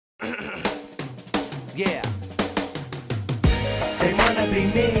Yeah. They wanna be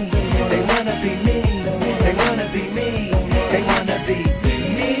me. They wanna be me. They wanna be me. They wanna be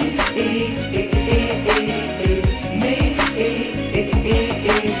me.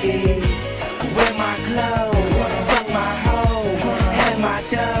 Wear my clothes, fuck my hoes, have my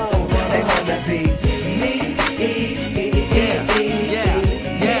dough. They wanna be me.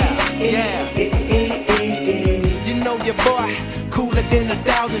 You know your boy cooler than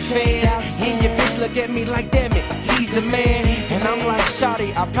 1,000 fans. And your bitch look at me like, damn it, he's the man. And I'm like,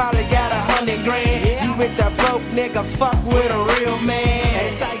 shawty, I probably got 100 grand. You with that broke nigga, fuck with a real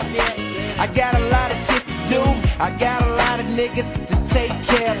man. I got a lot of shit to do. I got a lot of niggas to take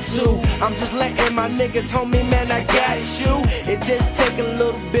care of too. I'm just letting my niggas, homie, man, I got you. It just take a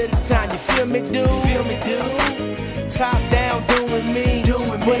little bit of time. You feel me, dude? Feel me, dude? Top down, doing me.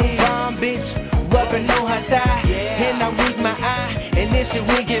 With a bomb bitch, rubbing on her thigh. And I wink my eye, and then she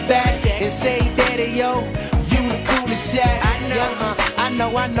wink it back and say, daddy, yo, you the coolest shit. I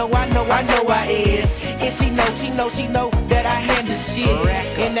know I is. And she know that I handle shit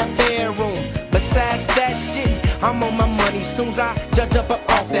in that bedroom. Besides that shit, I'm on my money soon as I jump up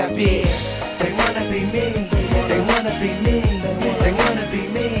off that bitch. They wanna be me. They wanna be me. They wanna be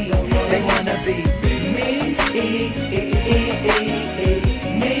me. They wanna be me.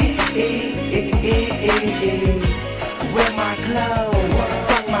 Wear my clothes,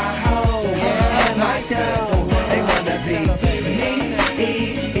 fuck my hoes, have my dough. They wanna be me.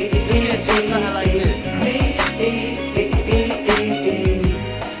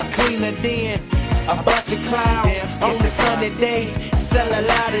 Cleaner than a bunch of clouds on the sunny day. Sell a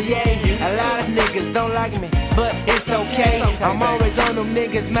lot of yay. A lot of niggas don't like me, but it's okay. I'm always on them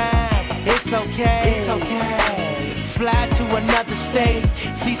niggas' mind. It's okay. It's okay. Fly to another state,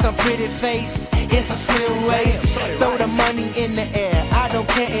 see some pretty face in some slim waist. Throw the money in the air, I don't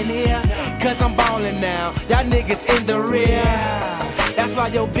care in here, cause I'm ballin' now. Y'all niggas in the rear. That's why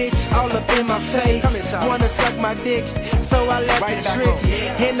your bitch all up in my face. Wanna suck my dick, so I let the trick.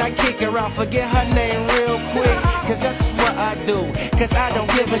 And I kick her out, forget her name real quick. Cause that's what I do, cause I don't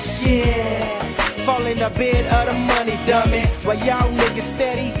give a shit. Fall in the bed of the money, dummies. While y'all niggas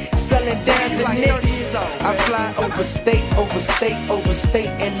steady selling dimes and nicks. I fly over state,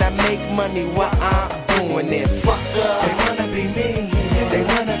 and I make money while I'm doing it. Fuck up. They wanna be me.